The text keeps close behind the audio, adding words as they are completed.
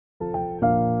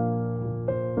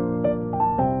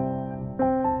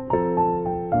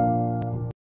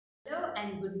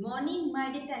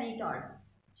morning, my dear tiny tots.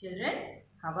 Children,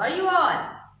 how are you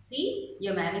all? See,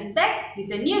 your ma'am is back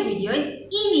with a new video in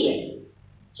EVS.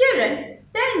 Children,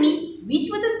 tell me which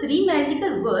were the 3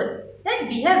 magical words that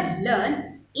we have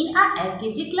learned in our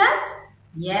LKG class?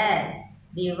 Yes,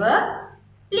 they were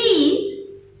please,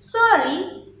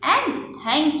 sorry and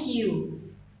thank you.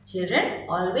 Children,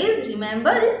 always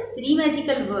remember these 3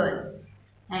 magical words.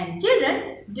 And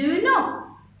children, do you know?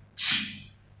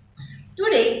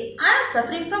 Today, I am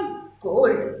suffering from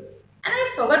cold and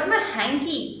I forgot my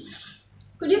hanky.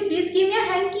 Could you please give me a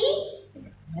hanky?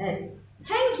 Yes,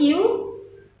 thank you.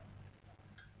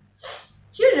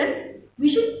 Children, we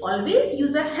should always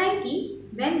use a hanky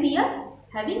when we are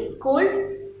having cold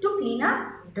to clean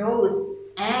our nose.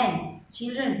 And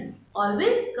children,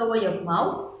 always cover your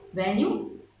mouth when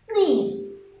you sneeze.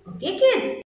 Okay,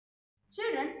 kids?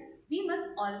 Children, we must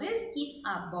always keep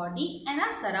our body and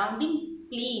our surrounding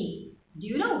clean. Do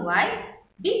you know why?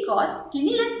 Because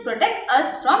cleanliness protects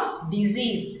us from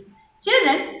disease.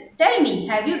 Children, tell me,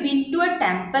 have you been to a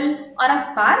temple or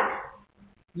a park?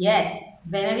 Yes,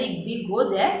 whenever we go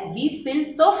there, we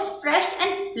feel so fresh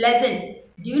and pleasant.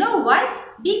 Do you know why?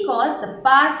 Because the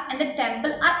park and the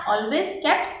temple are always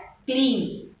kept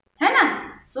clean. है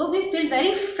ना? So we feel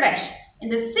very fresh. In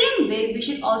the same way, we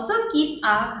should also keep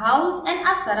our house and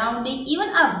our surrounding, even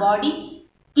our body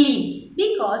clean.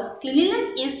 Because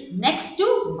cleanliness is next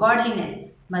to godliness.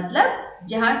 मतलब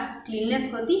जहाँ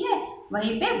cleanliness होती है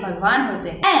वहीं पे भगवान होते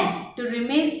हैं. And to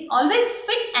remain always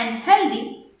fit and healthy,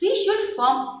 we should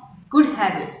form good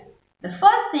habits. The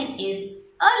first thing is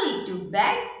early to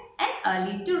bed and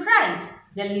early to rise.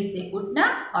 जल्दी से उठना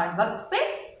और वक्त पे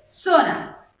सोना.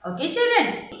 Okay,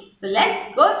 children? So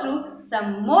let's go through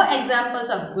some more examples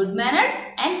of good manners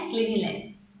and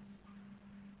cleanliness.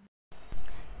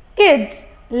 Kids,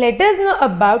 let us know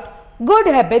about good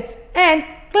habits and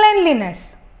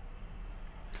cleanliness.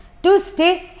 To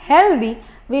stay healthy,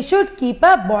 we should keep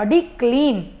our body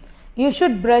clean. You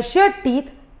should brush your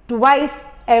teeth twice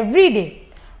every day.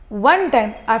 One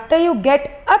time after you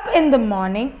get up in the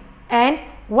morning and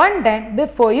one time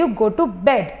before you go to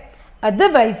bed.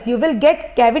 Otherwise, you will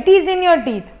get cavities in your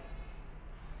teeth.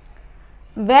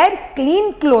 Wear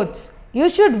clean clothes. You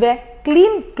should wear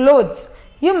clean clothes.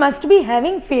 You must be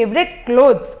having favorite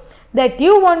clothes that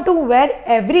you want to wear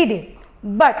every day.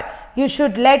 But you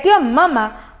should let your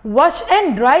mama wash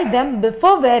and dry them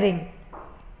before wearing.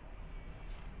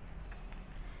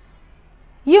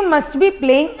 You must be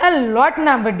playing a lot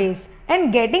nowadays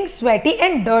and getting sweaty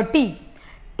and dirty.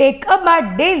 Take a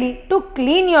bath daily to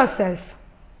clean yourself.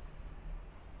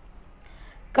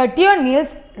 Cut your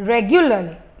nails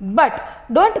regularly, but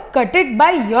don't cut it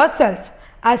by yourself.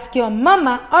 Ask your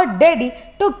mama or daddy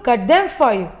to cut them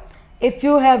for you. If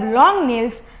you have long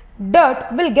nails, dirt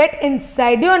will get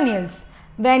inside your nails.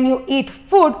 When you eat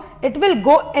food, it will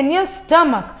go in your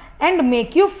stomach and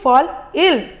make you fall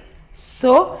ill.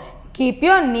 So, keep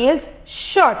your nails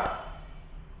short.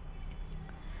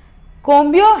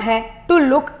 Comb your hair to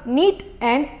look neat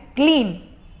and clean.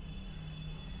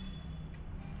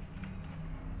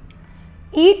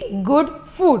 Eat good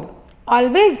food.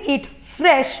 Always eat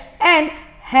fresh and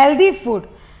healthy food.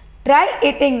 Try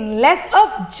eating less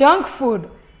of junk food.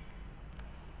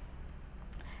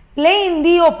 Play in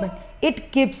the open.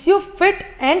 It keeps you fit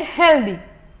and healthy.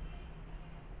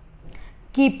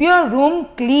 Keep your room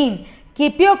clean.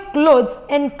 Keep your clothes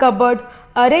in cupboard.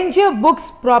 Arrange your books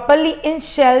properly in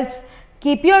shelves.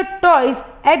 Keep your toys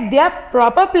at their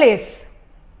proper place.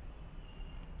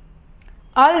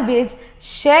 Always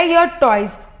share your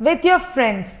toys with your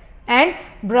friends and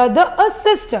brother or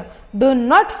sister. Do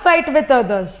not fight with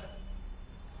others.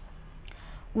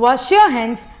 Wash your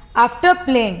hands after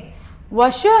playing.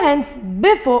 Wash your hands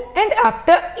before and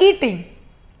after eating.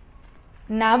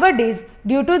 Nowadays,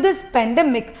 due to this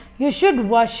pandemic, you should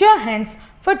wash your hands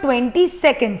for 20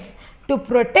 seconds to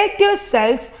protect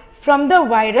yourselves from the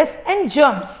virus and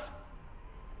germs.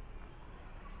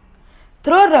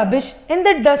 Throw rubbish in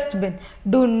the dustbin.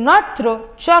 Do not throw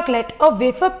chocolate or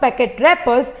wafer packet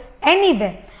wrappers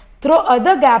anywhere. Throw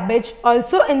other garbage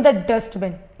also in the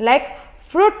dustbin like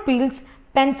fruit peels,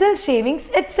 pencil shavings,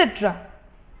 etc.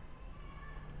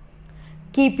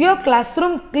 Keep your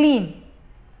classroom clean.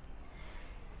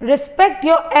 Respect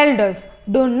your elders.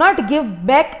 Do not give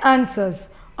back answers.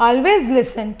 Always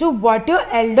listen to what your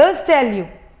elders tell you.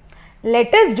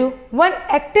 Let us do one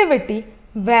activity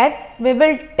where we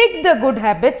will tick the good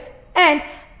habits and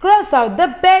cross out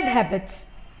the bad habits.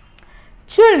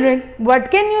 Children,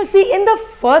 what can you see in the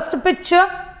first picture?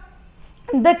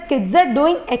 The kids are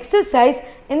doing exercise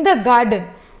in the garden.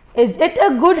 Is it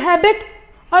a good habit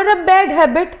or a bad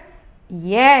habit?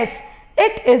 Yes,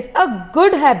 it is a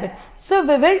good habit. So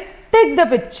we will take the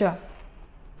picture.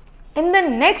 In the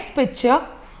next picture,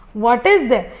 what is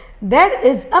there? There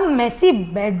is a messy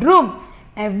bedroom.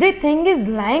 Everything is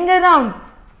lying around.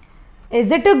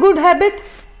 Is it a good habit?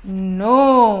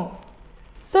 No.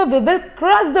 So we will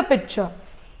cross the picture.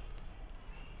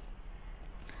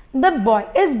 The boy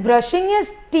is brushing his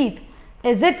teeth.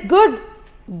 Is it good?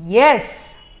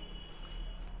 Yes.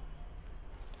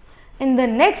 In the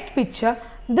next picture,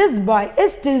 this boy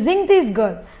is teasing this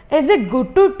girl. Is it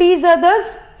good to tease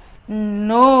others?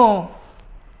 No.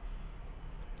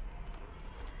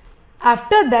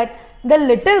 After that, the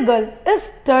little girl is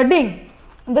studying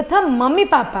with her mummy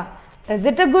papa. Is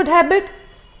it a good habit?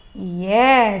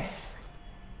 Yes.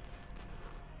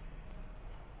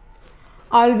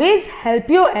 Always help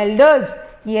your elders.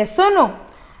 Yes or no?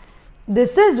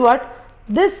 This is what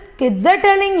these kids are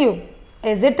telling you.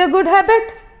 Is it a good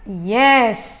habit?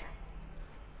 Yes.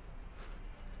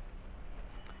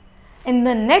 In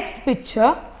the next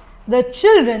picture, the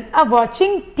children are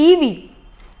watching TV.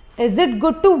 Is it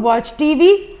good to watch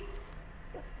TV?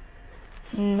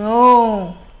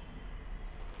 No.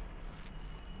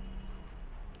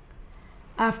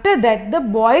 After that, the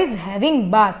boy is having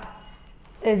bath.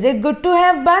 Is it good to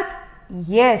have bath?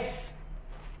 Yes.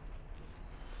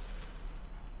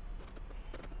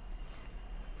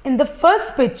 In the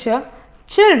first picture,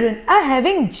 children are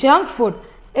having junk food.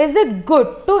 Is it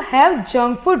good to have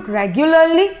junk food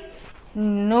regularly?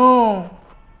 No.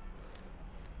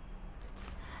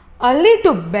 Early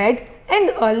to bed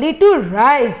and early to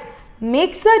rise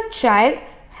makes a child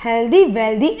healthy,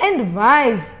 wealthy and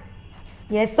wise.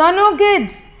 Yes or no,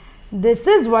 kids? This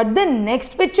is what the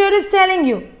next picture is telling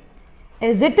you.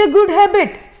 Is it a good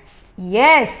habit?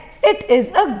 Yes, it is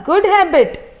a good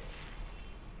habit.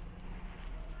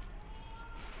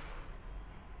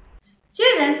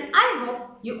 Children, I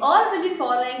hope you all will be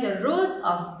following the rules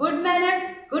of good manners,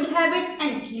 good habits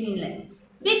and cleanliness,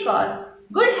 because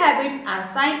good habits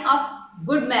are sign of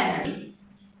good manners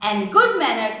and good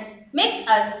manners makes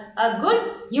us a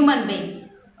good human beings.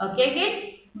 Okay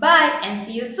kids, bye and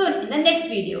see you soon in the next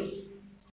video.